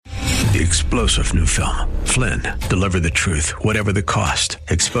The explosive new film, Flynn, deliver the truth, whatever the cost.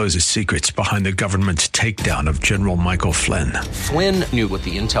 Exposes secrets behind the government's takedown of General Michael Flynn. Flynn knew what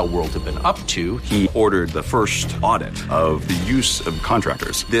the intel world had been up to. He ordered the first audit of the use of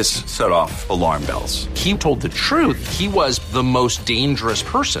contractors. This set off alarm bells. He told the truth. He was the most dangerous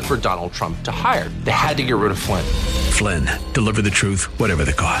person for Donald Trump to hire. They had to get rid of Flynn. Flynn, deliver the truth, whatever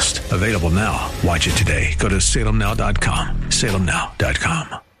the cost. Available now. Watch it today. Go to salemnow.com.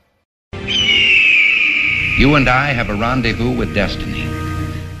 salemnow.com. You and I have a rendezvous with destiny.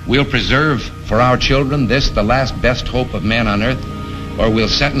 We'll preserve for our children this, the last best hope of man on earth, or we'll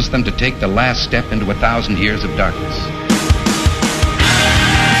sentence them to take the last step into 1,000 years of darkness.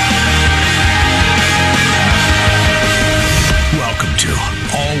 Welcome to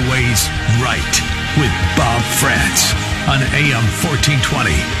Always Right with Bob France on AM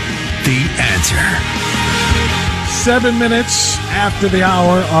 1420. The Answer. 7 minutes after the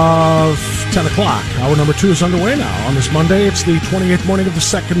hour of 10 o'clock. Hour number 2 is underway now. On this Monday, it's the 28th morning of the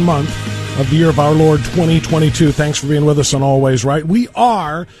second month of the year of our Lord 2022. Thanks for being with us on Always Right. We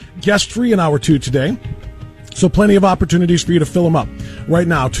are guest-free in hour 2 today, so plenty of opportunities for you to fill them up. Right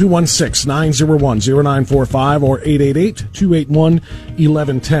now, 216-901-0945 or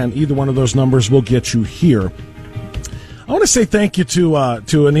 888-281-1110. Either one of those numbers will get you here. I want to say thank you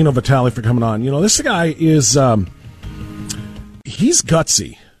to Nino Vitale for coming on. You know, this guy is... he's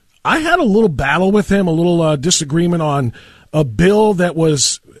gutsy. I had a little battle with him, a little disagreement on a bill that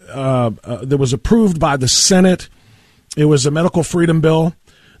was approved by the Senate. It was a medical freedom bill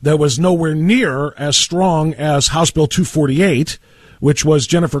that was nowhere near as strong as House Bill 248, which was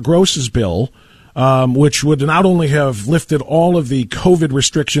Jennifer Gross's bill, which would not only have lifted all of the COVID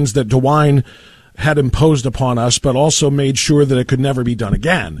restrictions that DeWine had imposed upon us, but also made sure that it could never be done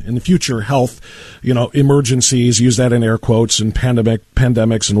again. In the future, health, emergencies, use that in air quotes, and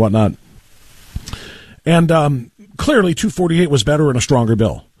pandemics and whatnot. And clearly 248 was better and a stronger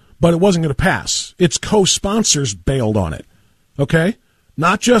bill, but it wasn't going to pass. Its co-sponsors bailed on it, okay?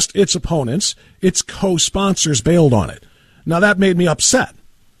 Not just its opponents, its co-sponsors bailed on it. Now, that made me upset.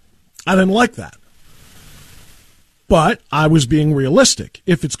 I didn't like that. But I was being realistic.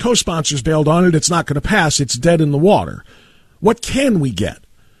 If its co-sponsors bailed on it, it's not going to pass. It's dead in the water. What can we get?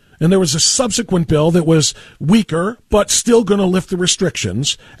 And there was a subsequent bill that was weaker, but still going to lift the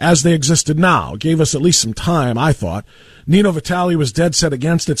restrictions as they existed now. It gave us at least some time, I thought. Nino Vitale was dead set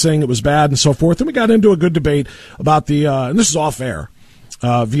against it, saying it was bad and so forth. And we got into a good debate about and this is off air,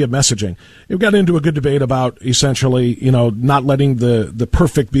 via messaging. We got into a good debate about essentially, not letting the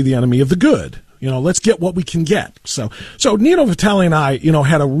perfect be the enemy of the good. Let's get what we can get. So Nino Vitale and I,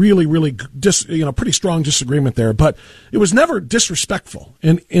 had a really, really, pretty strong disagreement there, but it was never disrespectful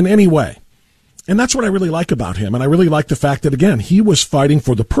in any way. And that's what I really like about him. And I really like the fact that, again, he was fighting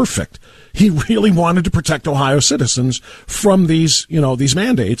for the perfect. He really wanted to protect Ohio citizens from these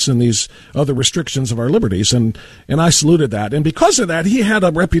mandates and these other restrictions of our liberties. And I saluted that. And because of that, he had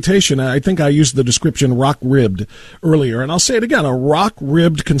a reputation. I think I used the description rock-ribbed earlier. And I'll say it again, a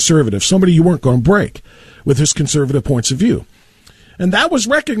rock-ribbed conservative, somebody you weren't going to break with his conservative points of view. And that was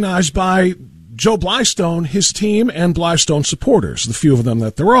recognized by Joe Blystone, his team, and Blystone supporters, the few of them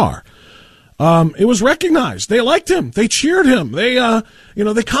that there are. It was recognized. They liked him. They cheered him. They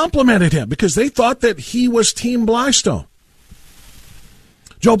complimented him because they thought that he was Team Blystone.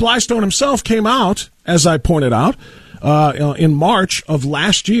 Joe Blystone himself came out, as I pointed out, in March of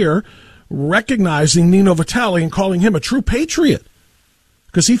last year, recognizing Nino Vitale and calling him a true patriot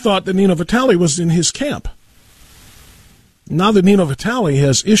because he thought that Nino Vitale was in his camp. Now that Nino Vitale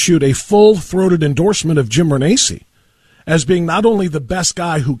has issued a full-throated endorsement of Jim Renacci as being not only the best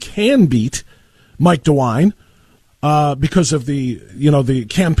guy who can beat Mike DeWine because of the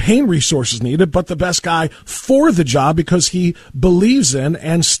campaign resources needed, but the best guy for the job because he believes in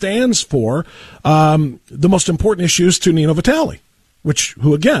and stands for the most important issues to Nino Vitale,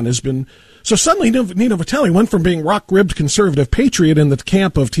 who again has been. So suddenly Nino Vitale went from being rock-ribbed conservative patriot in the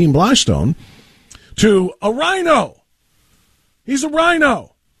camp of Team Blystone to a rhino. He's a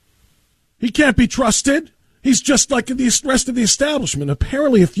rhino. He can't be trusted. He's just like the rest of the establishment.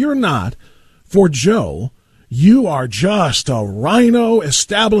 Apparently, if you're not for Joe, you are just a rhino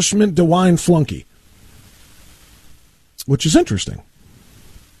establishment DeWine flunky. Which is interesting,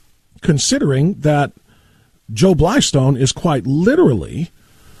 considering that Joe Blystone is quite literally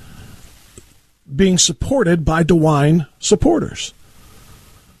being supported by DeWine supporters.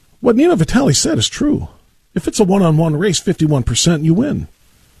 What Nino Vitale said is true. If it's a one-on-one race, 51%, you win.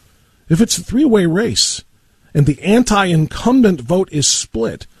 If it's a three-way race and the anti-incumbent vote is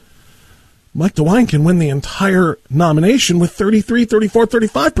split, Mike DeWine can win the entire nomination with 33, 34,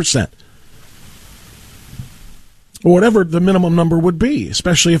 35%. or whatever the minimum number would be,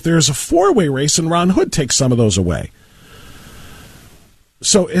 especially if there's a four-way race and Ron Hood takes some of those away.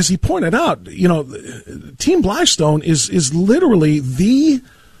 So as he pointed out, Team Blystone is literally the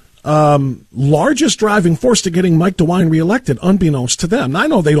largest driving force to getting Mike DeWine reelected, unbeknownst to them. Now, I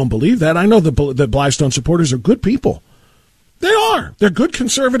know they don't believe that. I know that Blystone supporters are good people. They are. They're good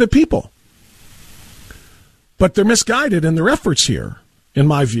conservative people. But they're misguided in their efforts here, in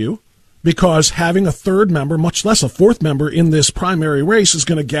my view, because having a third member, much less a fourth member, in this primary race is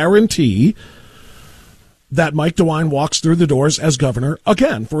going to guarantee that Mike DeWine walks through the doors as governor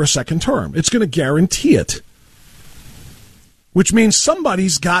again for a second term. It's going to guarantee it. Which means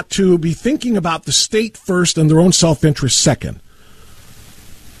somebody's got to be thinking about the state first and their own self-interest second.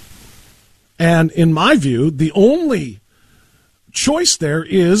 And in my view, the only choice there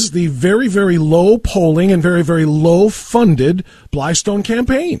is the very, very low polling and very, very low funded Blystone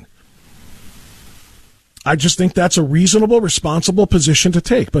campaign. I just think that's a reasonable, responsible position to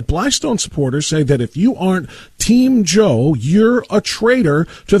take. But Blystone supporters say that if you aren't Team Joe, you're a traitor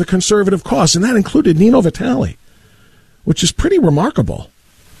to the conservative cause. And that included Nino Vitale, which is pretty remarkable.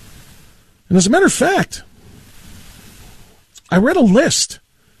 And as a matter of fact, I read a list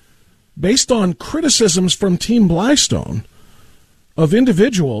based on criticisms from Team Blystone of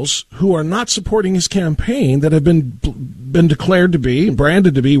individuals who are not supporting his campaign that have been declared to be,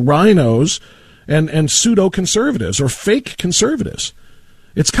 branded to be rhinos and pseudo-conservatives or fake conservatives.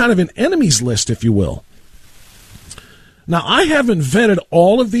 It's kind of an enemies list, if you will. Now, I haven't vetted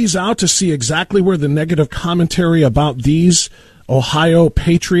all of these out to see exactly where the negative commentary about these Ohio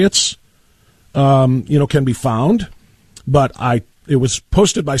patriots, can be found. But it was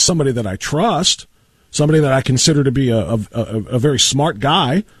posted by somebody that I trust, somebody that I consider to be a very smart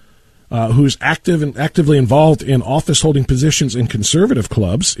guy who's actively involved in office-holding positions in conservative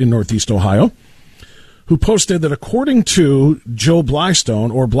clubs in Northeast Ohio, who posted that according to Joe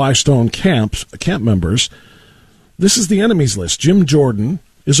Blystone or Blystone camp members, this is the enemies list. Jim Jordan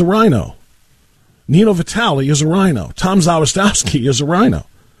is a rhino. Nino Vitale is a rhino. Tom Zawistowski is a rhino.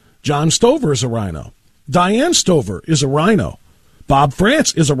 John Stover is a rhino. Diane Stover is a rhino. Bob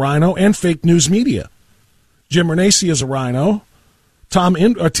France is a rhino and fake news media. Jim Renacci is a rhino. Tim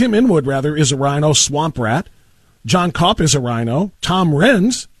Inwood, is a rhino, swamp rat. John Kopp is a rhino.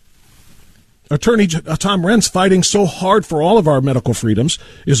 Attorney Tom Renz, fighting so hard for all of our medical freedoms,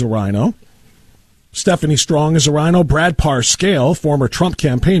 is a rhino. Stephanie Strong is a rhino. Brad Parscale, former Trump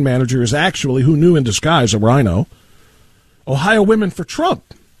campaign manager, is actually, who knew in disguise, a rhino. Ohio Women for Trump,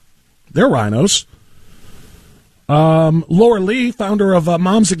 they're rhinos. Laura Lee, founder of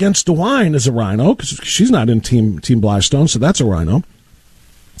Moms Against DeWine, is a rhino because she's not in Team Blystone, so that's a rhino.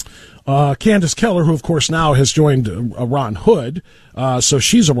 Candace Keller, who of course now has joined Ron Hood, so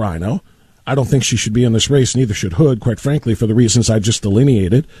she's a rhino. I don't think she should be in this race, neither should Hood, quite frankly, for the reasons I just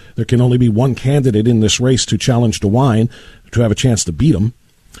delineated. There can only be one candidate in this race to challenge DeWine to have a chance to beat him.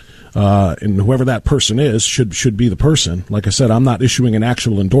 And whoever that person is should be the person. Like I said, I'm not issuing an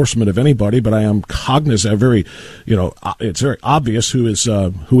actual endorsement of anybody, but I am cognizant, it's very obvious who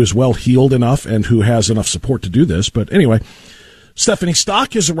is well-heeled enough and who has enough support to do this. But anyway, Stephanie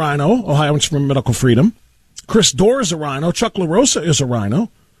Stock is a rhino, Ohioans for Medical Freedom. Chris Dorr is a rhino. Chuck LaRosa is a rhino.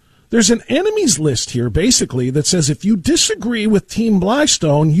 There's an enemies list here, basically, that says if you disagree with Team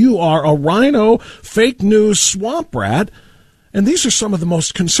Blystone, you are a rhino, fake news, swamp rat. And these are some of the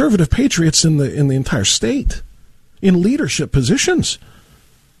most conservative patriots in the entire state, in leadership positions,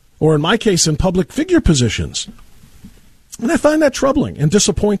 or in my case, in public figure positions. And I find that troubling and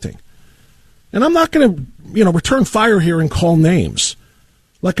disappointing. And I'm not going to, return fire here and call names.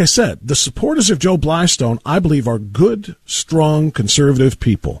 Like I said, the supporters of Joe Blystone, I believe, are good, strong, conservative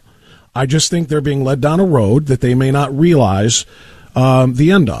people. I just think they're being led down a road that they may not realize the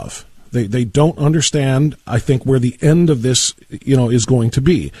end of. They don't understand, I think, where the end of this, is going to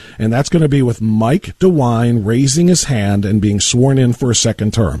be. And that's going to be with Mike DeWine raising his hand and being sworn in for a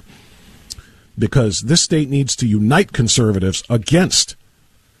second term. Because this state needs to unite conservatives against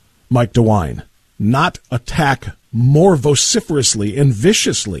Mike DeWine, not attack more vociferously and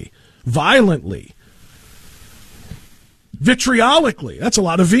viciously, violently, vitriolically. That's a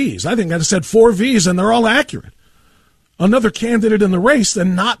lot of V's. I think I said 4 V's, and they're all accurate. Another candidate in the race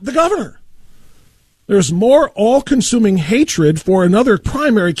than not the governor. There's more all-consuming hatred for another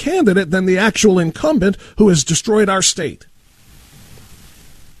primary candidate than the actual incumbent who has destroyed our state.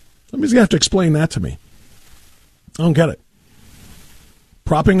 Somebody's going to have to explain that to me. I don't get it.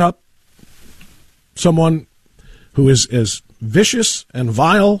 Propping up someone who is as vicious and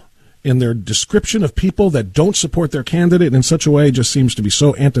vile in their description of people that don't support their candidate in such a way just seems to be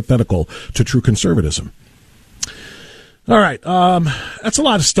so antithetical to true conservatism. All right, that's a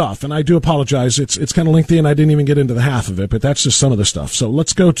lot of stuff, and I do apologize. It's kind of lengthy, and I didn't even get into the half of it, but that's just some of the stuff. So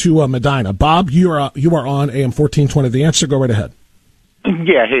let's go to Medina. Bob, you are on AM 1420. The Answer. Go right ahead.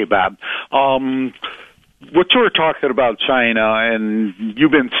 Yeah, hey, Bob. What you were talking about China, and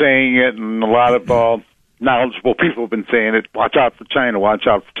you've been saying it, and a lot of knowledgeable people have been saying it, watch out for China, watch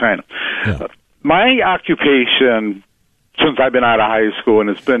out for China. Yeah. My occupation, since I've been out of high school, and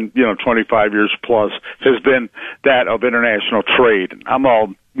it's been, 25 years plus, has been that of international trade. I'm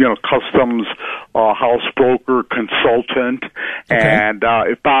all, customs house broker, consultant, and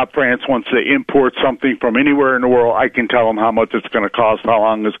if Bob France wants to import something from anywhere in the world, I can tell him how much it's going to cost, how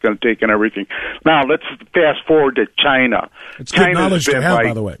long it's going to take, and everything. Now, let's fast forward to China. It's good knowledge to have,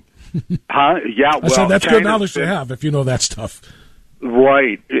 by the way. Huh? Yeah, well, I said that's China's good knowledge to have if you know that stuff.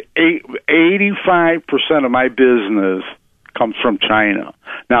 Right. 85% of my business comes from China.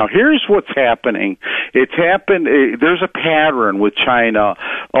 Now, here's what's happening. It's happened, there's a pattern with China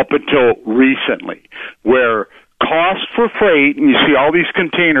up until recently where cost for freight, and you see all these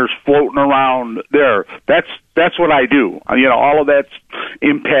containers floating around there. That's what I do. All of that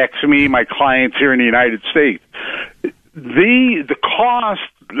impacts me, my clients here in the United States. The cost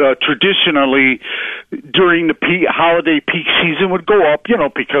traditionally during the holiday peak season would go up,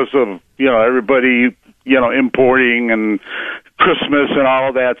 because of everybody importing and Christmas and all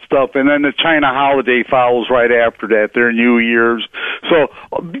of that stuff, and then the China holiday follows right after that, their New Year's. So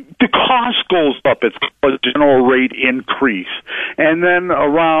the cost goes up. It's a general rate increase. And then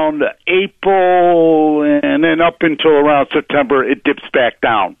around April and then up until around September, it dips back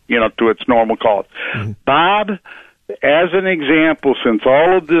down, to its normal cost. Mm-hmm. Bob, as an example, since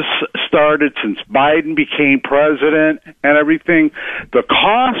all of this started, since Biden became president and everything, the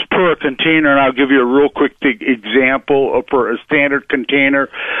cost per container, and I'll give you a real quick example for a standard container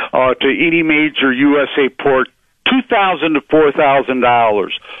to any major USA port, $2,000 to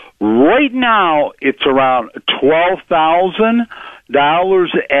 $4,000. Right now, it's around $12,000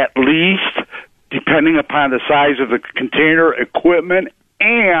 at least, depending upon the size of the container, equipment,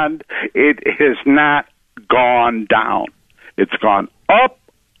 and it has not gone down. It's gone up,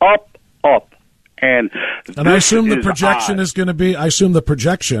 up, up. And I assume the projection is going to be,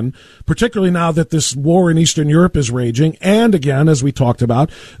 particularly now that this war in Eastern Europe is raging, and again, as we talked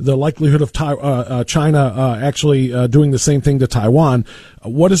about, the likelihood of China actually doing the same thing to Taiwan.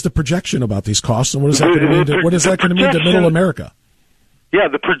 What is the projection about these costs, and what is that going to mean to Middle America? Yeah,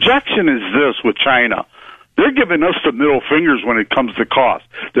 the projection is this with China. They're giving us the middle fingers when it comes to cost.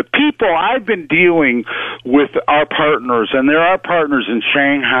 The people I've been dealing with, our partners, and there are partners in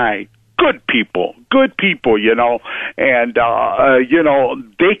Shanghai, good people, and,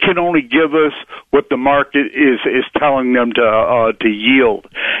 they can only give us what the market is telling them to yield.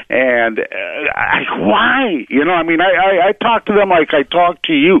 And why? I talk to them like I talk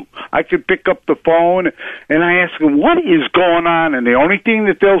to you. I could pick up the phone and I ask them, what is going on? And the only thing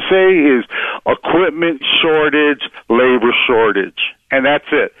that they'll say is equipment shortage, labor shortage. And that's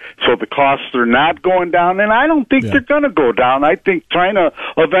it. So the costs are not going down, and I don't think they're going to go down. I think China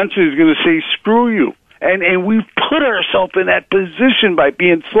eventually is going to say, screw you. And we've put ourselves in that position by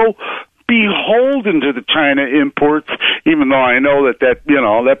being so beholden to the China imports, even though I know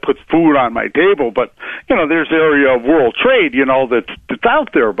that puts food on my table. But, there's the area of world trade, that's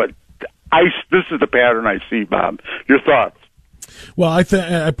out there. But this is the pattern I see, Bob. Your thoughts? Well,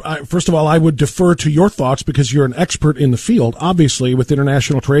 first of all, I would defer to your thoughts because you're an expert in the field, obviously, with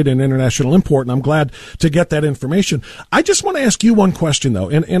international trade and international import, and I'm glad to get that information. I just want to ask you one question, though,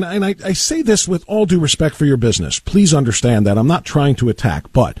 and I say this with all due respect for your business. Please understand that. I'm not trying to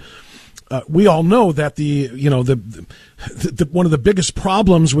attack, but we all know that one of the biggest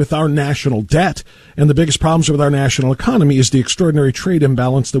problems with our national debt and the biggest problems with our national economy is the extraordinary trade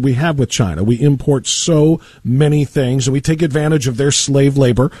imbalance that we have with China. We import so many things, and we take advantage of their slave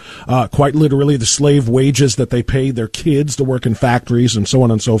labor, quite literally the slave wages that they pay their kids to work in factories and so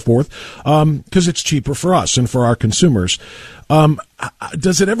on and so forth, because it's cheaper for us and for our consumers.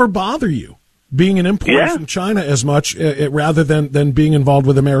 Does it ever bother you being an importer from China as much rather than being involved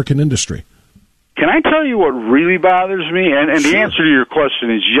with American industry? Can I tell you what really bothers me? And the answer to your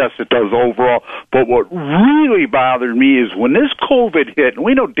question is yes, it does overall. But what really bothered me is when this COVID hit, and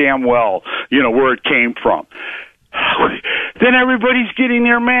we know damn well, where it came from. then everybody's getting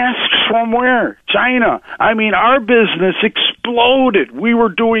their masks from where? China. I mean, our business exploded. We were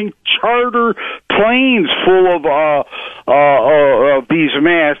doing charter planes full of these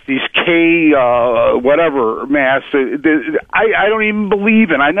masks, these whatever masks. I don't even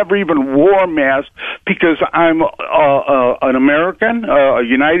believe in. I never even wore a mask because I'm an American, a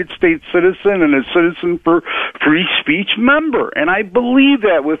United States citizen, and a citizen for free speech member. And I believe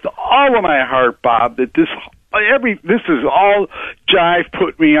that with all of my heart, Bob, that this is all Jive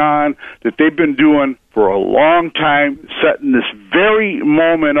put me on, that they've been doing for a long time, setting this very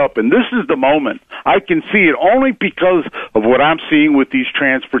moment up. And this is the moment. I can see it only because of what I'm seeing with these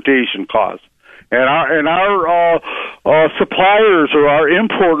transportation costs. And our suppliers or our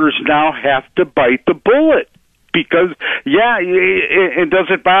importers now have to bite the bullet. Because, and does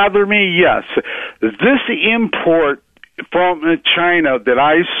it bother me? Yes. This import from China that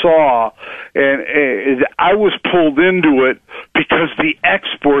I saw, and I was pulled into it because the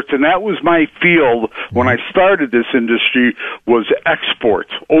exports, and that was my field when I started this industry, was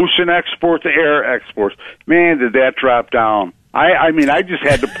exports, ocean exports, air exports. Man, did that drop down. I mean, I just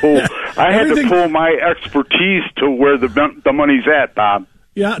had to pull. I had to pull my expertise to where the money's at, Bob.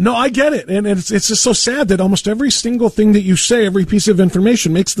 Yeah, no, I get it. And it's just so sad that almost every single thing that you say, every piece of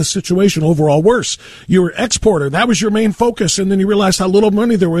information makes the situation overall worse. You were exporter. That was your main focus. And then you realized how little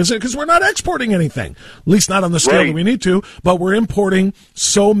money there was because we're not exporting anything, at least not on the scale that we need to, but we're importing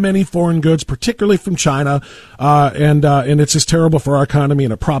so many foreign goods, particularly from China. And it's just terrible for our economy,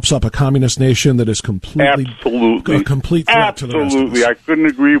 and it props up a communist nation that is completely a complete threat to the rest of us. I couldn't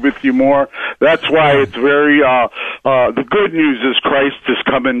agree with you more. That's why it's very, the good news is Christ is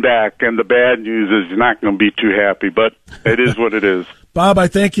coming back, and the bad news is you're not going to be too happy, but it is what it is. Bob, I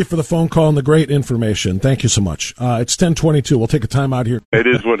thank you for the phone call and the great information. Thank you so much. It's 10:22. We'll take a time out here. It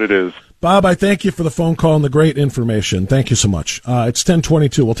is what it is. Bob, I thank you for the phone call and the great information. Thank you so much. It's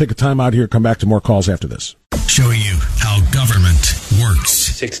 10:22. We'll take a time out here. Come back to more calls after this. Showing you how government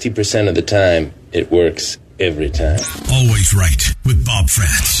works. 60% of the time, it works every time. Always right with Bob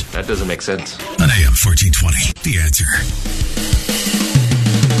France. That doesn't make sense. On AM 1420, The Answer.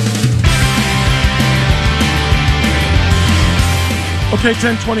 Okay,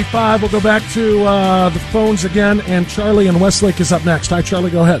 10:25. We'll go back to the phones again, and Charlie in Westlake is up next. Hi,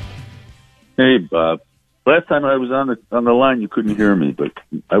 Charlie. Go ahead. Hey, Bob. Last time I was on the line, you couldn't hear me, but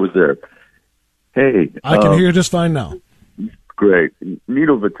I was there. Hey, I can hear you just fine now. Great,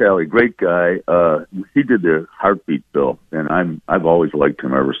 Nito Vitale, great guy. He did the heartbeat bill, and I've always liked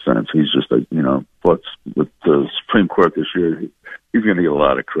him ever since. He's just plus with the Supreme Court this year, he's going to get a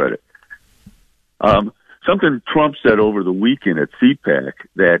lot of credit. Something Trump said over the weekend at CPAC,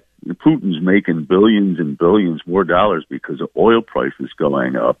 that Putin's making billions and billions more dollars because of oil prices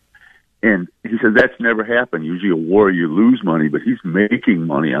going up. And he said that's never happened. Usually a war, you lose money, but he's making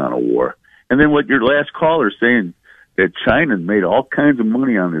money on a war. And then what your last caller saying, that China made all kinds of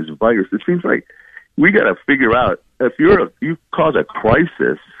money on this virus. It seems like we got to figure out, if you cause a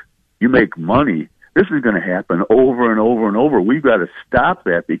crisis, you make money. This is going to happen over and over and over. We've got to stop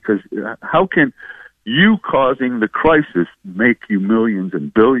that, because how can you causing the crisis make you millions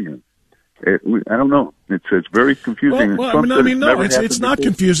and billions? I don't know. It's very confusing. It's not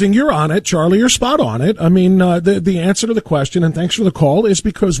confusing. You're on it, Charlie. You're spot on it. I mean, the answer to the question, and thanks for the call, is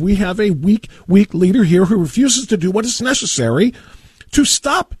because we have a weak leader here who refuses to do what is necessary to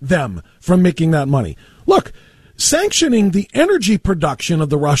stop them from making that money. Look, sanctioning the energy production of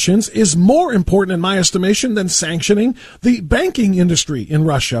the Russians is more important, in my estimation, than sanctioning the banking industry in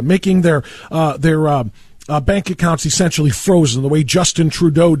Russia, making their bank accounts essentially frozen, the way Justin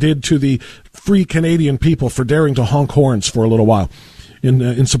Trudeau did to the free Canadian people for daring to honk horns for a little while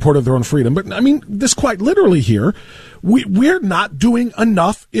in support of their own freedom. But I mean, this quite literally here, we're not doing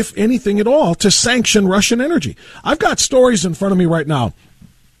enough, if anything at all, to sanction Russian energy. I've got stories in front of me right now.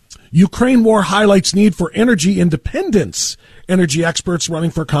 Ukraine war highlights need for energy independence. Energy experts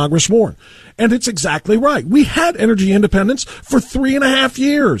running for Congress warn. And it's exactly right. We had energy independence for 3.5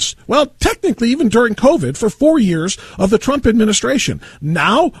 years. Well, technically, even during COVID, for 4 years of the Trump administration.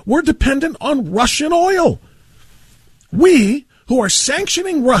 Now we're dependent on Russian oil. We, who are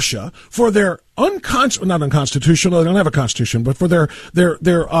sanctioning Russia for their not unconstitutional, they don't have a constitution, but for their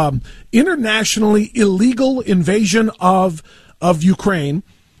internationally illegal invasion of Ukraine,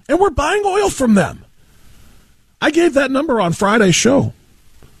 and we're buying oil from them. I gave that number on Friday's show.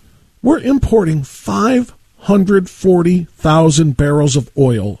 We're importing 540,000 barrels of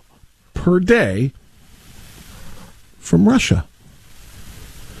oil per day from Russia.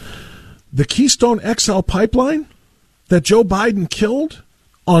 The Keystone XL pipeline that Joe Biden killed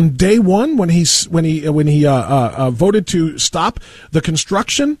on day one when he voted to stop the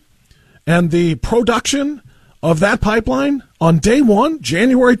construction and the production of that pipeline on day one,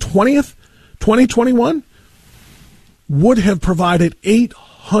 January 20th, 2021, would have provided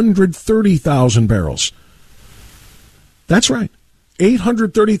 830,000 barrels. That's right.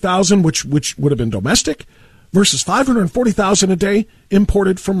 830,000, which would have been domestic, versus 540,000 a day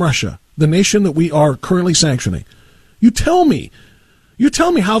imported from Russia, the nation that we are currently sanctioning. You tell me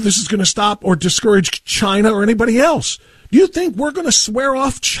how this is going to stop or discourage China or anybody else. Do you think we're going to swear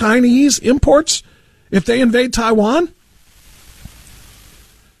off Chinese imports if they invade Taiwan?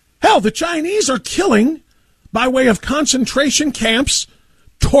 Hell, the Chinese are killing by way of concentration camps,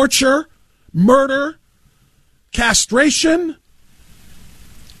 torture, murder, castration.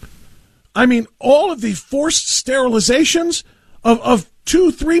 I mean, all of the forced sterilizations of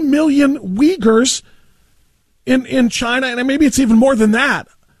 2-3 million Uyghurs in China, and maybe it's even more than that.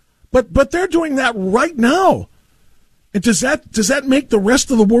 But they're doing that right now. And does that make the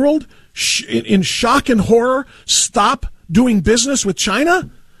rest of the world in shock and horror stop doing business with China?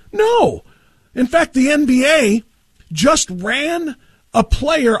 No. In fact, the NBA just ran a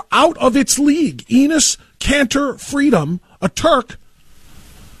player out of its league, Enes Kanter Freedom, a Turk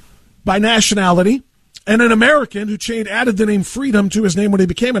by nationality, and an American who added the name Freedom to his name when he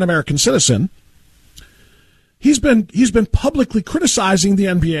became an American citizen. He's been publicly criticizing the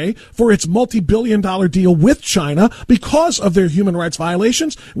NBA for its multi-billion-dollar deal with China because of their human rights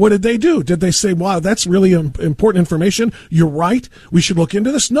violations. What did they do? Did they say, wow, that's really important information, you're right, we should look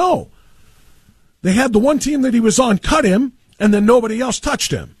into this? No. They had the one team that he was on cut him, and then nobody else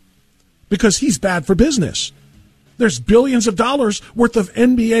touched him because he's bad for business. There's billions of dollars worth of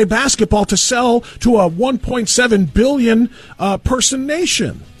NBA basketball to sell to a 1.7 billion person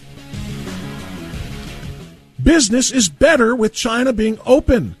nation. Business is better with China being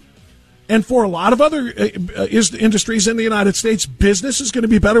open. And for a lot of other industries in the United States, business is going to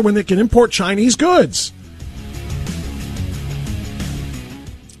be better when they can import Chinese goods.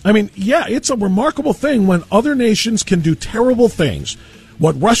 I mean, yeah, it's a remarkable thing when other nations can do terrible things.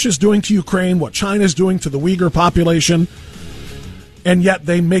 What Russia's doing to Ukraine, what China's doing to the Uyghur population, and yet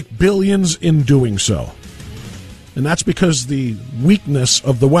they make billions in doing so. And that's because the weakness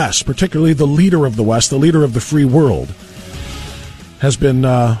of the West, particularly the leader of the West, the leader of the free world, has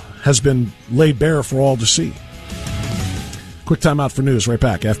been laid bare for all to see. Quick time out for news. Right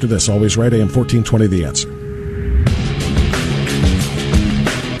back after this. Always right, AM 1420, The Answer.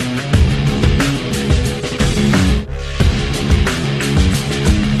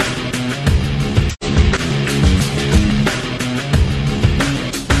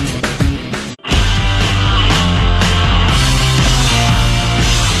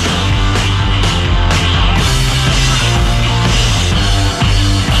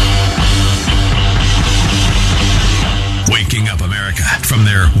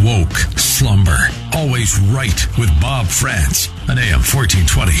 Slumber. Always right with Bob France on AM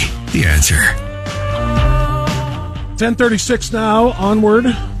 1420. The Answer. 10:36 now. Onward.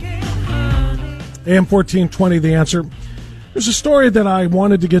 AM 1420. The Answer. There's a story that I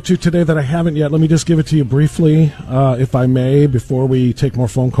wanted to get to today that I haven't yet. Let me just give it to you briefly, if I may, before we take more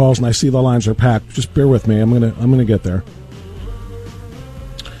phone calls. And I see the lines are packed. Just bear with me. I'm gonna get there.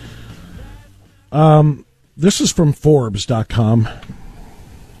 This is from Forbes.com.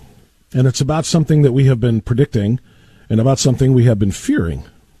 And it's about something that we have been predicting and about something we have been fearing,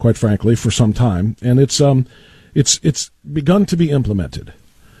 quite frankly, for some time. And it's begun to be implemented.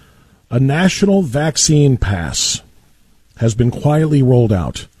 A national vaccine pass has been quietly rolled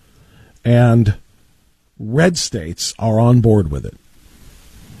out, and red states are on board with it.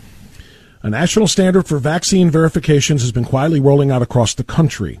 A national standard for vaccine verifications has been quietly rolling out across the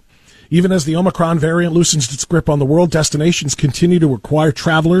country. Even as the Omicron variant loosens its grip on the world, destinations continue to require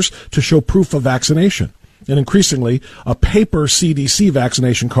travelers to show proof of vaccination. And increasingly, a paper CDC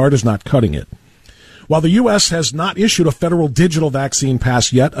vaccination card is not cutting it. While the U.S. has not issued a federal digital vaccine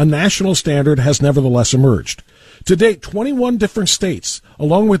pass yet, a national standard has nevertheless emerged. To date, 21 different states,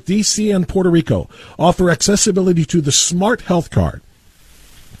 along with D.C. and Puerto Rico, offer accessibility to the Smart Health Card.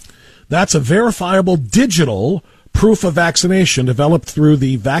 That's a verifiable digital proof of vaccination developed through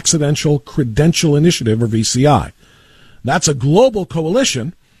the Vaccidential Credential Initiative, or VCI. That's a global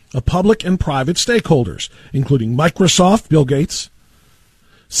coalition of public and private stakeholders, including Microsoft, Bill Gates,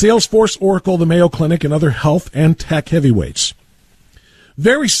 Salesforce, Oracle, the Mayo Clinic, and other health and tech heavyweights.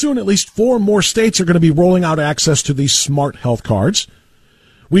 Very soon, at least 4 more states are going to be rolling out access to these smart health cards.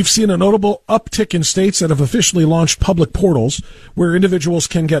 We've seen a notable uptick in states that have officially launched public portals where individuals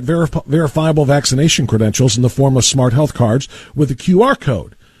can get verifiable vaccination credentials in the form of smart health cards with a QR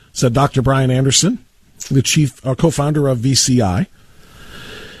code, said Dr. Brian Anderson, the co-founder of VCI.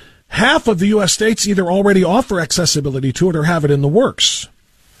 Half of the U.S. states either already offer accessibility to it or have it in the works.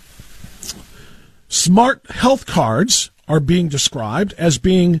 Smart health cards are being described as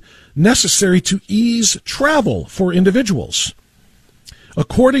being necessary to ease travel for individuals.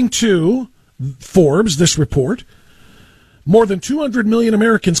 According to Forbes, this report, more than 200 million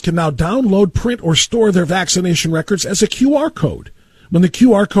Americans can now download, print, or store their vaccination records as a QR code. When the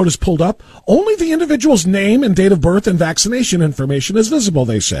QR code is pulled up, only the individual's name and date of birth and vaccination information is visible,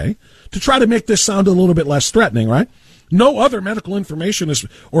 they say, to try to make this sound a little bit less threatening, right? No other medical information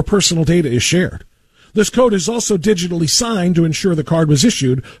or personal data is shared. This code is also digitally signed to ensure the card was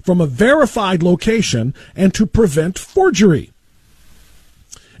issued from a verified location and to prevent forgery.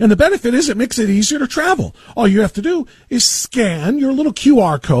 And the benefit is it makes it easier to travel. All you have to do is scan your little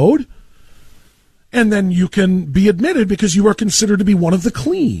QR code, and then you can be admitted because you are considered to be one of the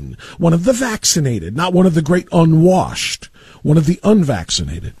clean, one of the vaccinated, not one of the great unwashed, one of the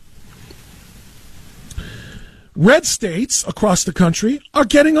unvaccinated. Red states across the country are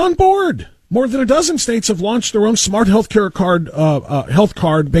getting on board. More than a dozen states have launched their own smart health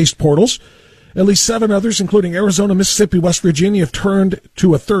card-based portals. At least 7 others, including Arizona, Mississippi, West Virginia, have turned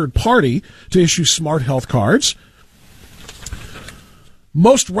to a third party to issue smart health cards.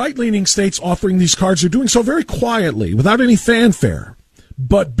 Most right-leaning states offering these cards are doing so very quietly, without any fanfare.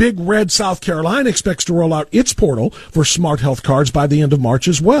 But Big Red South Carolina expects to roll out its portal for smart health cards by the end of March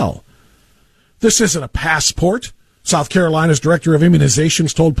as well. This isn't a passport. South Carolina's director of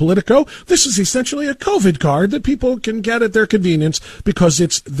immunizations told Politico, this is essentially a COVID card that people can get at their convenience because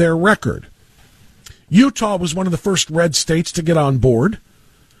it's their record. Utah was one of the first red states to get on board,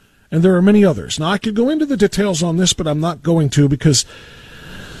 and there are many others. Now, I could go into the details on this, but I'm not going to because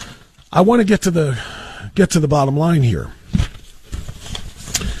I want to get to the bottom line here.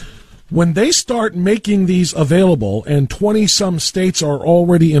 When they start making these available, and 20-some states are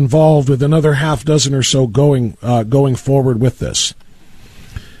already involved with another half dozen or so going forward with this,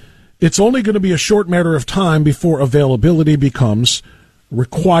 it's only going to be a short matter of time before availability becomes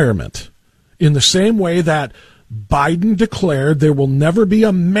requirement. In the same way that Biden declared there will never be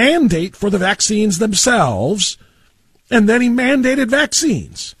a mandate for the vaccines themselves, and then he mandated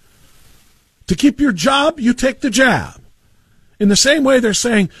vaccines. To keep your job, you take the jab. In the same way they're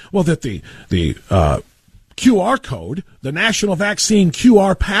saying, well, that the QR code, the National Vaccine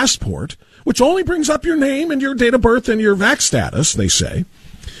QR Passport, which only brings up your name and your date of birth and your vax status, they say,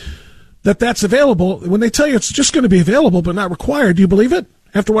 that's available. When they tell you it's just going to be available but not required, do you believe it?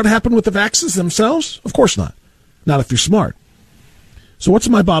 After what happened with the vaccines themselves? Of course not. Not if you're smart. So what's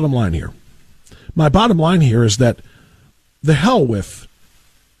my bottom line here? My bottom line here is that the hell with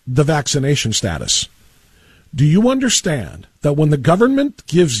the vaccination status. Do you understand that when the government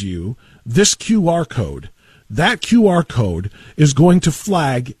gives you this QR code, that QR code is going to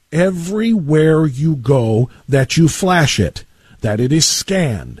flag everywhere you go that you flash it, that it is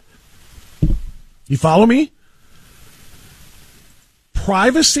scanned? You follow me?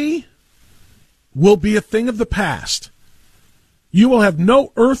 Privacy will be a thing of the past. You will have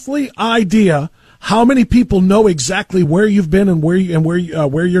no earthly idea how many people know exactly where you've been and where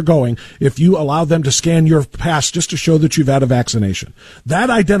you're going if you allow them to scan your pass just to show that you've had a vaccination. That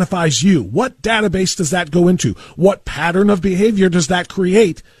identifies you. What database does that go into? What pattern of behavior does that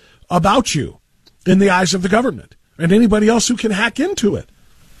create about you in the eyes of the government and anybody else who can hack into it?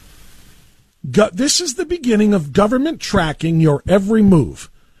 This is the beginning of government tracking your every move,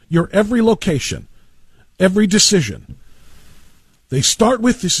 your every location, every decision. They start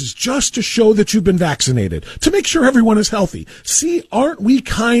with, this is just to show that you've been vaccinated, to make sure everyone is healthy. See, aren't we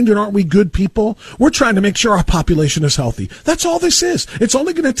kind and aren't we good people? We're trying to make sure our population is healthy. That's all this is. It's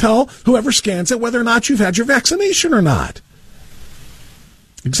only going to tell whoever scans it whether or not you've had your vaccination or not.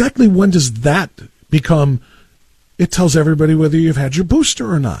 Exactly when does that become, it tells everybody whether you've had your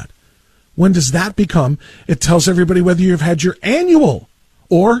booster or not? When does that become, it tells everybody whether you've had your annual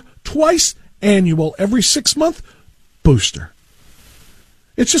or twice annual, every 6-month booster?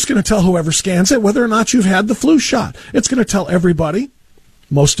 It's just going to tell whoever scans it whether or not you've had the flu shot. It's going to tell everybody,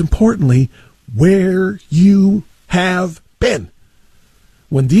 most importantly, where you have been.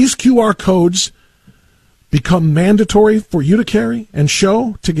 When these QR codes become mandatory for you to carry and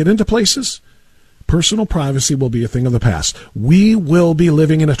show to get into places, personal privacy will be a thing of the past. We will be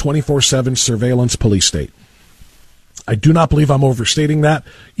living in a 24/7 surveillance police state. I do not believe I'm overstating that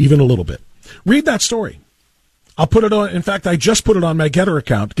even a little bit. Read that story I'll put it on. In fact, I just put it on my Getter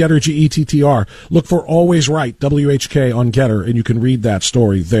account, Getter, Gettr. Look for Always Right, WHK on Getter, and you can read that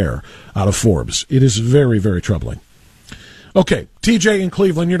story there out of Forbes. It is very, very troubling. Okay, TJ in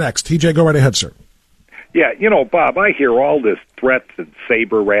Cleveland, you're next. TJ, go right ahead, sir. Yeah, Bob, I hear all this threats and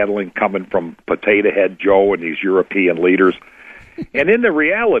saber rattling coming from Potato Head Joe and these European leaders. And in the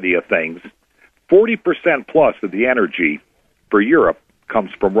reality of things, 40% plus of the energy for Europe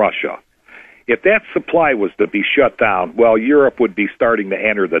comes from Russia. If that supply was to be shut down, well, Europe would be starting to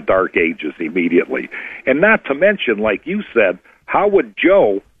enter the dark ages immediately. And not to mention, like you said, how would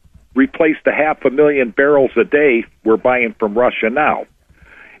Joe replace the 500,000 barrels a day we're buying from Russia now?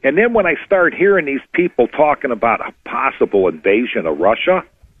 And then when I start hearing these people talking about a possible invasion of Russia,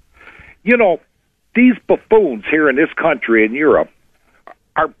 these buffoons here in this country in Europe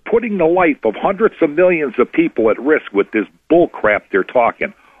are putting the life of hundreds of millions of people at risk with this bull crap they're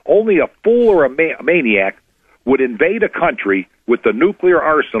talking. Only a fool or a maniac would invade a country with the nuclear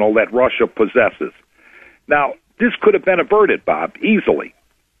arsenal that Russia possesses. Now, this could have been averted, Bob, easily.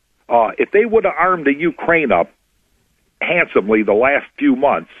 If they would have armed the Ukraine up handsomely the last few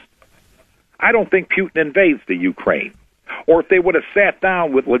months, I don't think Putin invades the Ukraine. Or if they would have sat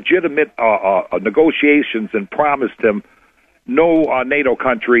down with legitimate negotiations and promised him no NATO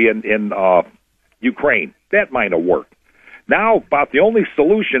country in Ukraine, that might have worked. Now, about the only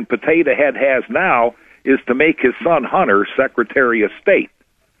solution Potato Head has now is to make his son Hunter Secretary of State.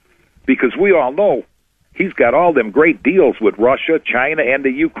 Because we all know he's got all them great deals with Russia, China, and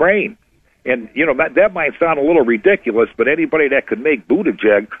the Ukraine. And, that might sound a little ridiculous, but anybody that could make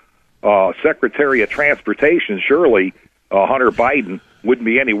Buttigieg Secretary of Transportation, surely Hunter Biden wouldn't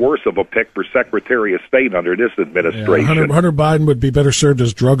be any worse of a pick for Secretary of State under this administration. Yeah, Hunter Biden would be better served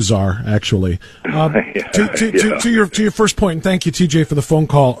as drug czar, actually. To your first point, and thank you, TJ, for the phone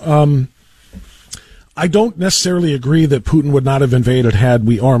call. I don't necessarily agree that Putin would not have invaded had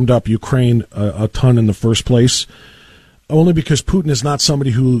we armed up Ukraine a ton in the first place, only because Putin is not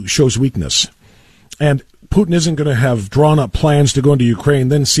somebody who shows weakness. And Putin isn't going to have drawn up plans to go into Ukraine,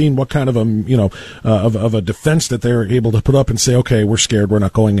 then seen what kind of of a defense that they're able to put up and say, okay, we're scared, we're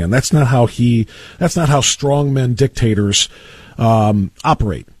not going in. That's not how strongmen dictators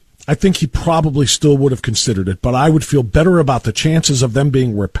operate. I think he probably still would have considered it, but I would feel better about the chances of them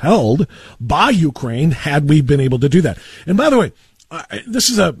being repelled by Ukraine had we been able to do that. And by the way, this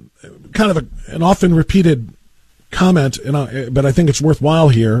is a kind of an often repeated comment, but I think it's worthwhile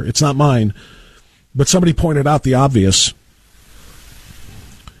here. It's not mine. But somebody pointed out the obvious.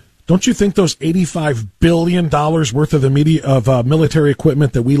 Don't you think those $85 billion worth of military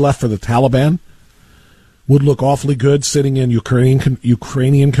equipment that we left for the Taliban would look awfully good sitting in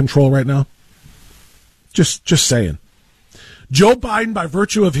Ukrainian control right now? Just saying. Joe Biden, by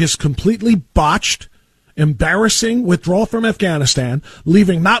virtue of his completely botched, embarrassing withdrawal from Afghanistan,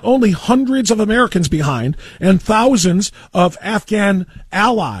 leaving not only hundreds of Americans behind and thousands of Afghan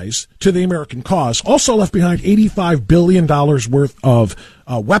allies to the American cause, also left behind $85 billion worth of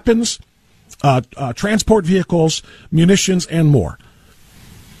weapons, transport vehicles, munitions, and more.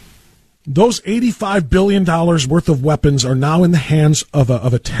 Those $85 billion worth of weapons are now in the hands of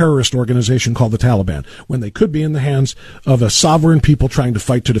a terrorist organization called the Taliban, when they could be in the hands of a sovereign people trying to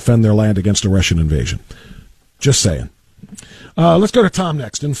fight to defend their land against a Russian invasion. Just saying. Let's go to Tom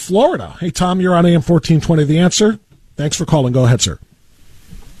next in Florida. Hey, Tom, you're on AM 1420 The Answer. Thanks for calling. Go ahead, sir.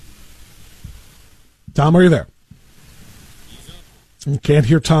 Tom, are you there? Can't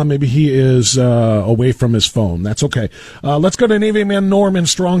hear Tom. Maybe he is away from his phone. That's okay. Let's go to Navy man Norm in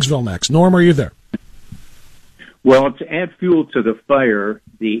Strongsville next. Norm, are you there? Well, to add fuel to the fire,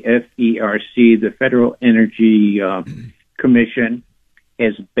 the FERC, the Federal Energy Commission,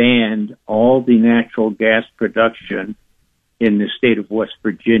 has banned all the natural gas production in the state of West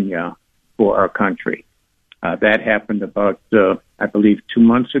Virginia for our country. That happened about, I believe, 2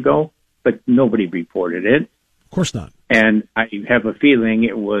 months ago, but nobody reported it. Of course not. And I have a feeling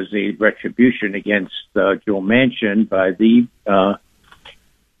it was a retribution against Joe Manchin by the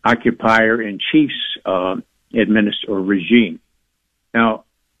occupier-in-chief's regime. Now,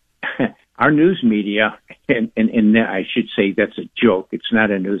 our news media, and I should say that's a joke. It's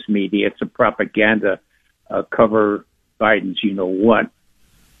not a news media. It's a propaganda cover Biden's you-know-what.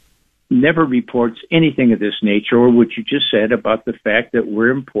 Never reports anything of this nature, or what you just said about the fact that we're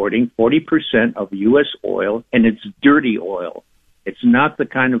importing 40% of U.S. oil, and it's dirty oil. It's not the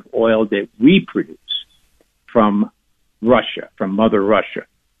kind of oil that we produce from Russia, from Mother Russia.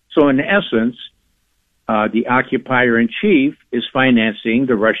 So in essence, the occupier-in-chief is financing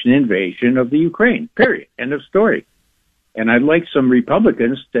the Russian invasion of the Ukraine, period. End of story. And I'd like some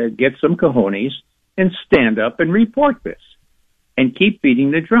Republicans to get some cojones and stand up and report this and keep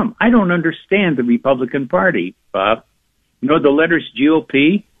beating the drum. I don't understand the Republican Party, Bob. You know the letters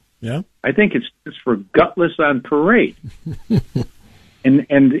GOP? Yeah. I think it's just for gutless on parade.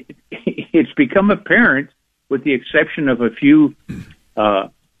 and it's become apparent, with the exception of a few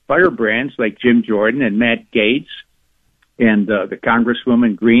firebrands like Jim Jordan and Matt Gaetz and the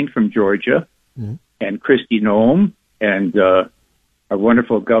Congresswoman Green from Georgia and Kristi Noem and our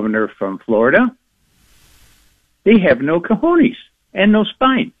wonderful governor from Florida. They have no cojones and no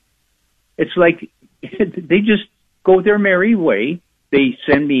spine. It's like they just go their merry way. They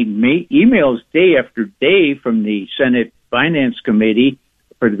send me emails day after day from the Senate Finance Committee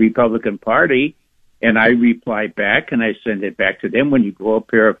for the Republican Party, and I reply back and I send it back to them. When you grow a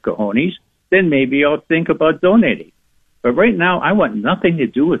pair of cojones, then maybe I'll think about donating. But right now, I want nothing to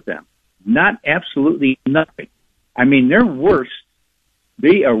do with them. Not absolutely nothing. I mean, they're worse.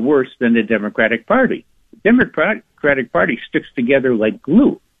 They are worse than the Democratic Party. The Democratic Party sticks together like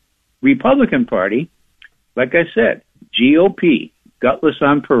glue. Republican Party, like I said, GOP, gutless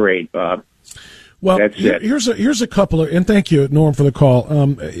on parade, Bob. Well, that's it. Here's a couple of, and thank you, Norm, for the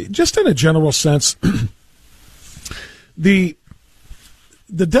call. Just in a general sense, the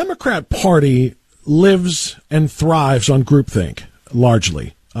Democrat Party lives and thrives on groupthink,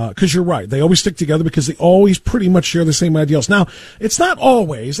 largely. Because you're right, they always stick together because they always pretty much share the same ideals. Now, it's not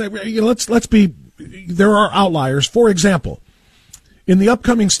always. Let's be. There are outliers. For example, in the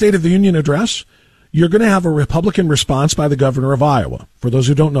upcoming State of the Union address, you're going to have a Republican response by the governor of Iowa. For those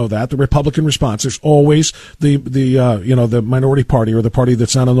who don't know that, the Republican response, there's always the minority party or the party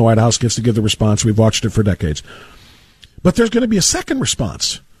that's not in the White House gets to give the response. We've watched it for decades. But there's going to be a second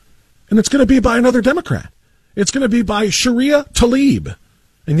response, and it's going to be by another Democrat. It's going to be by Sharia Tlaib.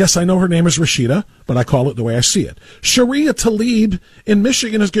 And yes, I know her name is Rashida, but I call it the way I see it. Sharia Tlaib in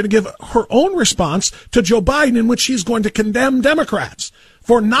Michigan is going to give her own response to Joe Biden, in which she's going to condemn Democrats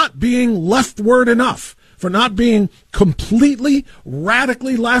for not being leftward enough, for not being completely,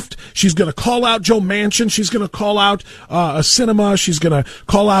 radically left. She's going to call out Joe Manchin. She's going to call out Sinema. She's going to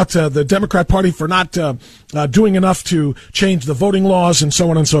call out the Democrat Party for not doing enough to change the voting laws and so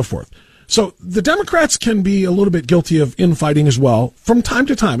on and so forth. So the Democrats can be a little bit guilty of infighting as well from time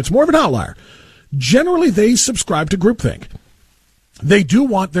to time. It's more of an outlier. Generally, they subscribe to groupthink. They do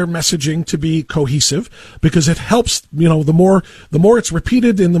want their messaging to be cohesive because it helps, the more it's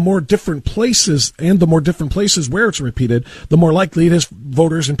repeated in the more different places and the more different places where it's repeated, the more likely it is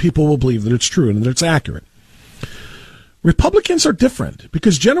voters and people will believe that it's true and that it's accurate. Republicans are different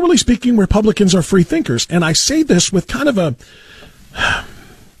because generally speaking, Republicans are free thinkers. And I say this with kind of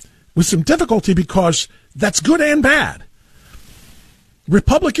with some difficulty because that's good and bad.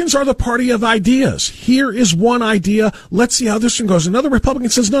 Republicans are the party of ideas. Here is one idea. Let's see how this one goes. Another Republican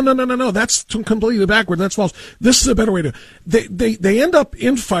says, no, that's completely backward. That's false. This is a better way to. They end up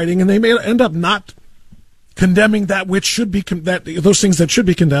infighting, and they may end up not condemning that which should be those things that should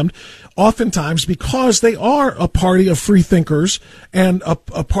be condemned, oftentimes because they are a party of free thinkers and a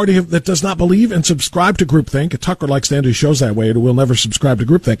party that does not believe and subscribe to groupthink. Tucker likes to end his shows that way, and will never subscribe to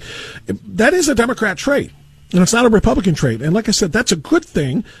groupthink. That is a Democrat trait, and it's not a Republican trait. And like I said, that's a good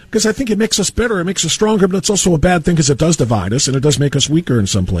thing because I think it makes us better, it makes us stronger, but it's also a bad thing because it does divide us and it does make us weaker in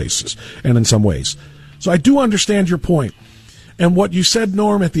some places and in some ways. So I do understand your point. And what you said,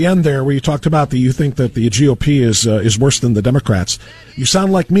 Norm, at the end there, where you talked about that you think that the GOP is worse than the Democrats, you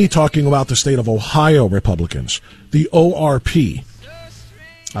sound like me talking about the state of Ohio Republicans, the ORP.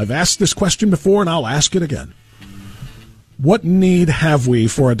 I've asked this question before, and I'll ask it again. What need have we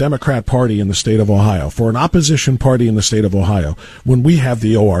for a Democrat party in the state of Ohio, for an opposition party in the state of Ohio, when we have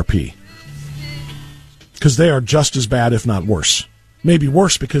the ORP? Because they are just as bad, if not worse. Maybe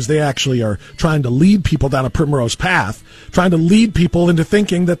worse because they actually are trying to lead people down a primrose path, trying to lead people into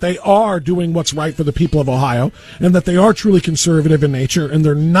thinking that they are doing what's right for the people of Ohio and that they are truly conservative in nature, and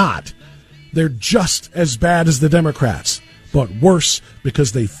they're not. They're just as bad as the Democrats, but worse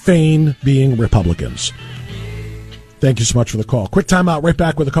because they feign being Republicans. Thank you so much for the call. Quick time out. Right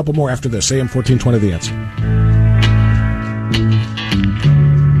back with a couple more after this. AM 1420, The Answer.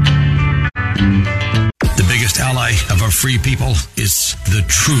 Ally of our free people is the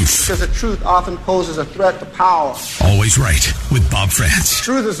truth. Because the truth often poses a threat to power. Always right with Bob France.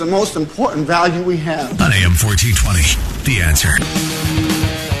 Truth is the most important value we have. On AM 1420, The Answer.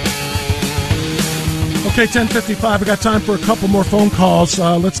 Okay, 10:55. We got time for a couple more phone calls.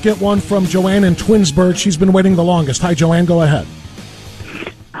 Let's get one from Joanne in Twinsburg. She's been waiting the longest. Hi, Joanne. Go ahead.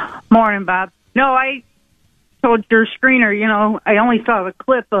 Morning, Bob. No, I told your screener, I only saw the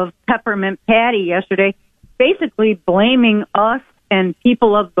clip of Peppermint Patty yesterday, basically blaming us and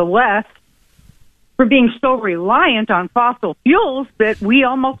people of the West for being so reliant on fossil fuels that we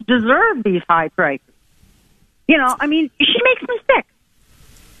almost deserve these high prices. You know, I mean, she makes me sick.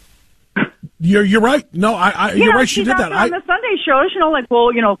 You're right. No, you're right. She did that. On the Sunday shows, you know, like,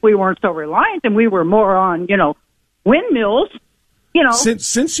 well, you know, if we weren't so reliant and we were more on, you know, windmills, you know,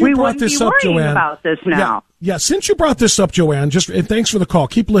 since you brought this up, Joanne, about this now. Yeah, since you brought this up, Joanne, and thanks for the call.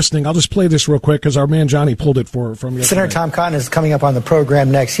 Keep listening. I'll just play this real quick because our man Johnny pulled it from yesterday. Senator Tom Cotton is coming up on the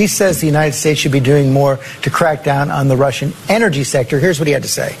program next. He says the United States should be doing more to crack down on the Russian energy sector. Here's what he had to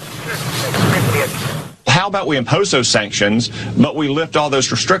say. How about we impose those sanctions, but we lift all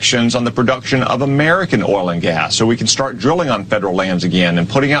those restrictions on the production of American oil and gas so we can start drilling on federal lands again and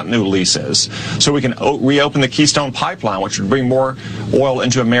putting out new leases so we can reopen the Keystone Pipeline, which would bring more oil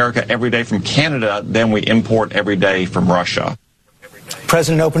into America every day from Canada than we import every day from Russia.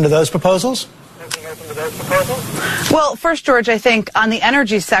 President open to those proposals? Well, first, George, I think on the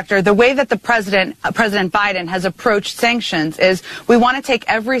energy sector, the way that the President Biden has approached sanctions is we want to take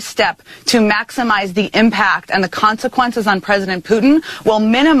every step to maximize the impact and the consequences on President Putin while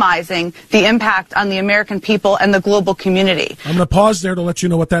minimizing the impact on the American people and the global community. I'm going to pause there to let you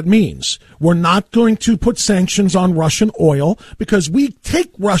know what that means. We're not going to put sanctions on Russian oil because we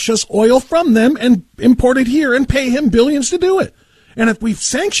take Russia's oil from them and import it here and pay him billions to do it. And if we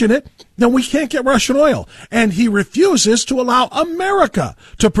sanction it, then we can't get Russian oil. And he refuses to allow America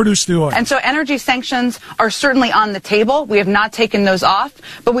to produce the oil. And so energy sanctions are certainly on the table. We have not taken those off,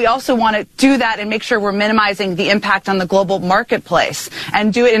 but we also want to do that and make sure we're minimizing the impact on the global marketplace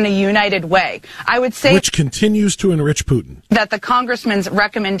and do it in a united way. I would say, which continues to enrich Putin, that the congressman's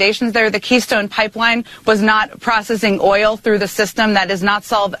recommendations there, the Keystone Pipeline was not processing oil through the system. That does not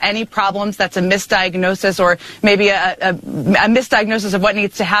solve any problems. That's a misdiagnosis or maybe a misdiagnosis of what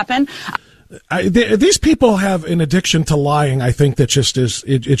needs to happen. These people have an addiction to lying, I think, that just is,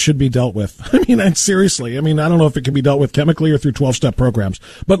 it should be dealt with. I mean, seriously. I mean, I don't know if it can be dealt with chemically or through 12-step programs,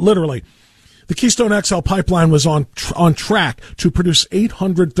 but literally, the Keystone XL pipeline was on track to produce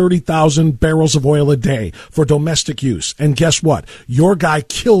 830,000 barrels of oil a day for domestic use. And guess what? Your guy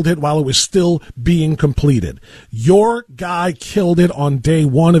killed it while it was still being completed. Your guy killed it on day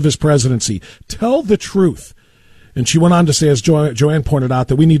one of his presidency. Tell the truth. And she went on to say, as Joanne pointed out,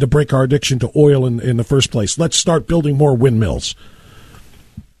 that we need to break our addiction to oil in the first place. Let's start building more windmills.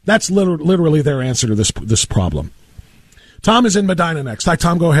 That's literally their answer to this problem. Tom is in Medina next. Hi,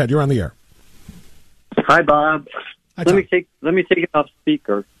 Tom. Go ahead. You're on the air. Hi, Bob. Hi, let me take it off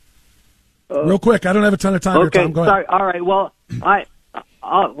speaker. Real quick. I don't have a ton of time here, Tom. Go ahead. Sorry. All right. Well, I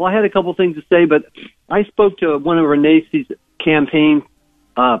had a couple things to say, but I spoke to one of Renese's campaign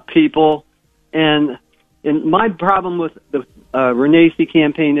people, and my problem with the Renese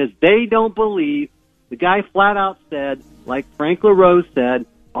campaign is they don't believe. The guy flat out said, like Frank LaRose said,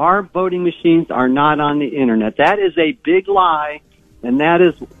 our voting machines are not on the internet. That is a big lie, and that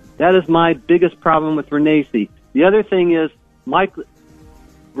is my biggest problem with Renese. The other thing is Renese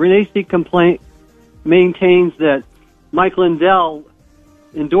maintains that Mike Lindell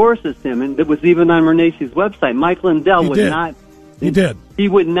endorses him, and it was even on Renese's website. Mike Lindell would not. He did. He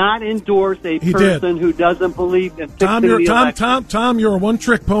would not endorse a person who doesn't believe in fixing the election. Tom, you're a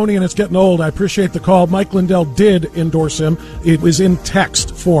one-trick pony, and it's getting old. I appreciate the call. Mike Lindell did endorse him. It was in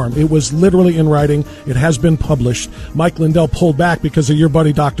text form. It was literally in writing. It has been published. Mike Lindell pulled back because of your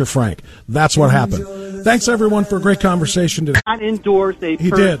buddy, Dr. Frank. That's what happened. Thanks, everyone, for a great conversation today. Not endorse a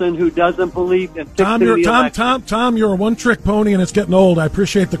person who doesn't believe in fixing the election. Tom, you're a one-trick pony, and it's getting old. I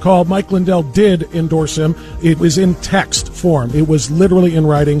appreciate the call. Mike Lindell did endorse him. It was in text form. It was literally in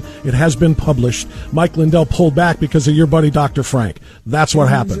writing. It has been published. Mike Lindell pulled back because of your buddy, Dr. Frank. That's what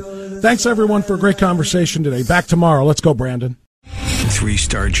happened. Thanks, everyone, for a great conversation today. Back tomorrow. Let's go, Brandon.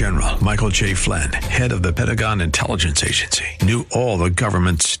 3-star General Michael J. Flynn, head of the Pentagon Intelligence Agency, knew all the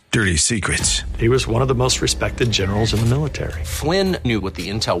government's dirty secrets. He was one of the most respected generals in the military. Flynn knew what the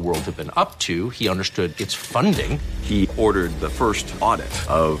intel world had been up to. He understood its funding. He ordered the first audit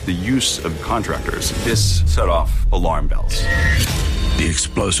of the use of contractors. This set off alarm bells. The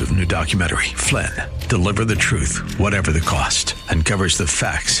explosive new documentary, Flynn, Deliver the Truth, Whatever the Cost, uncovers the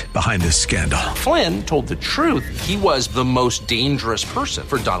facts behind this scandal. Flynn told the truth. He was the most dangerous person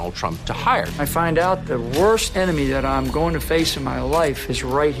for Donald Trump to hire. I find out the worst enemy that I'm going to face in my life is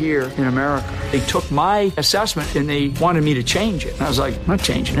right here in America. They took my assessment and they wanted me to change it. And I was like, I'm not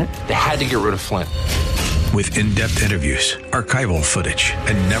changing it. They had to get rid of Flynn. With in-depth interviews, archival footage,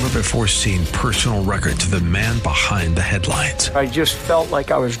 and never-before-seen personal records of the man behind the headlines. I just felt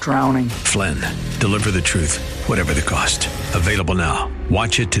like I was drowning. Flynn, Deliver the Truth, Whatever the Cost. Available now.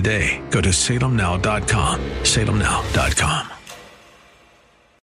 Watch it today. Go to salemnow.com. salemnow.com.